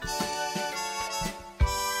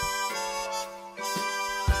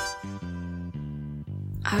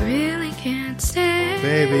I really can't stay.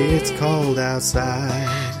 Baby, it's cold outside.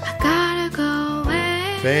 I gotta go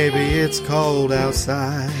away. Baby, it's cold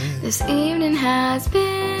outside. This evening has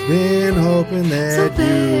Been hoping that so you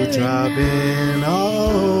very drop in. I'll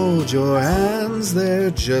hold your hands, they're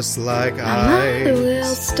just like my mother will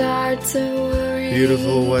ice. start to worry.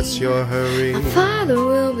 Beautiful, what's your hurry? My father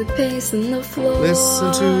will be pacing the floor.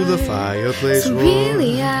 Listen to the fireplace So roar.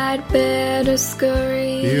 really I'd better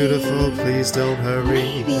scurry. Beautiful, please don't hurry.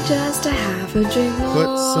 Maybe just to have a drink more.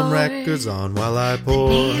 Put some records on while I pour.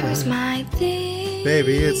 Neighbors might think,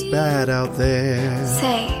 Baby, it's bad out there.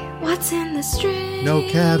 say, what's in the street? No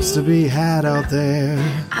cabs to be had out there.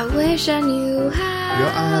 I wish I knew how. Your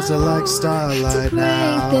eyes are like starlight to break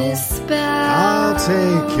now. this spell. I'll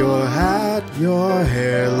take your hat, your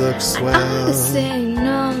hair looks I ought to swell. say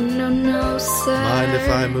no, no, no, sir. Mind if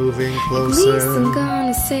I'm moving At least I'm closer?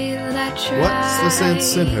 gonna say that I tried. What's the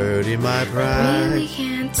sense in hurting my I really pride?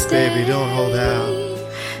 can't stay. Baby, don't hold out.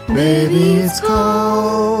 Baby, it's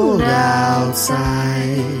cold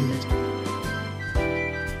outside.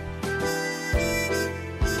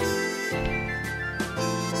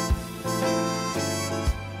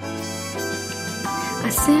 I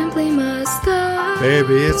simply must go.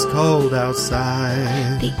 Baby, it's cold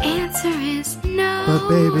outside. The answer is no. But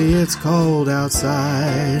baby, it's cold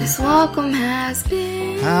outside. This welcome has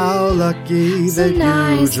been How lucky so that you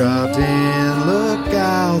nice dropped and in. warm. Look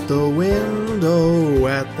out the window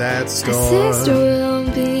at that My sister storm.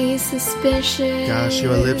 will be suspicious. Gosh,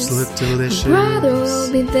 your lips look delicious. My brother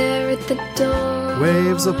will be there at the door.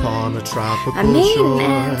 Waves upon a I tropical need shore.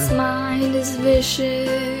 an ant's mind is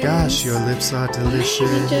vicious. Gosh, your lips are Maybe just a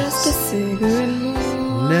delicious. cigarette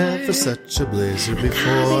more. Never such a blizzard Gotta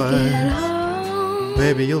before. get home.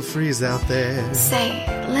 Baby, you'll freeze out there. Say,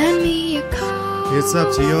 lend me your coat. It's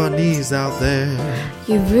up to your knees out there.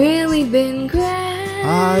 You've really been grand.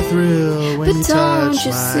 I thrill when But you don't touch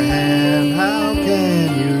you my see? hand. How can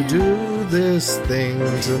you do this thing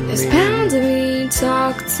to There's me? bound to be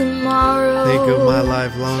talk tomorrow. Think of my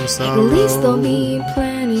lifelong sorrow. At least there'll be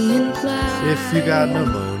plenty in play. If you got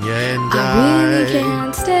pneumonia and I really die,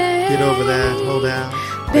 can't stay. get over that, hold out.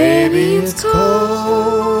 Baby, it's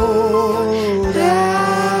cold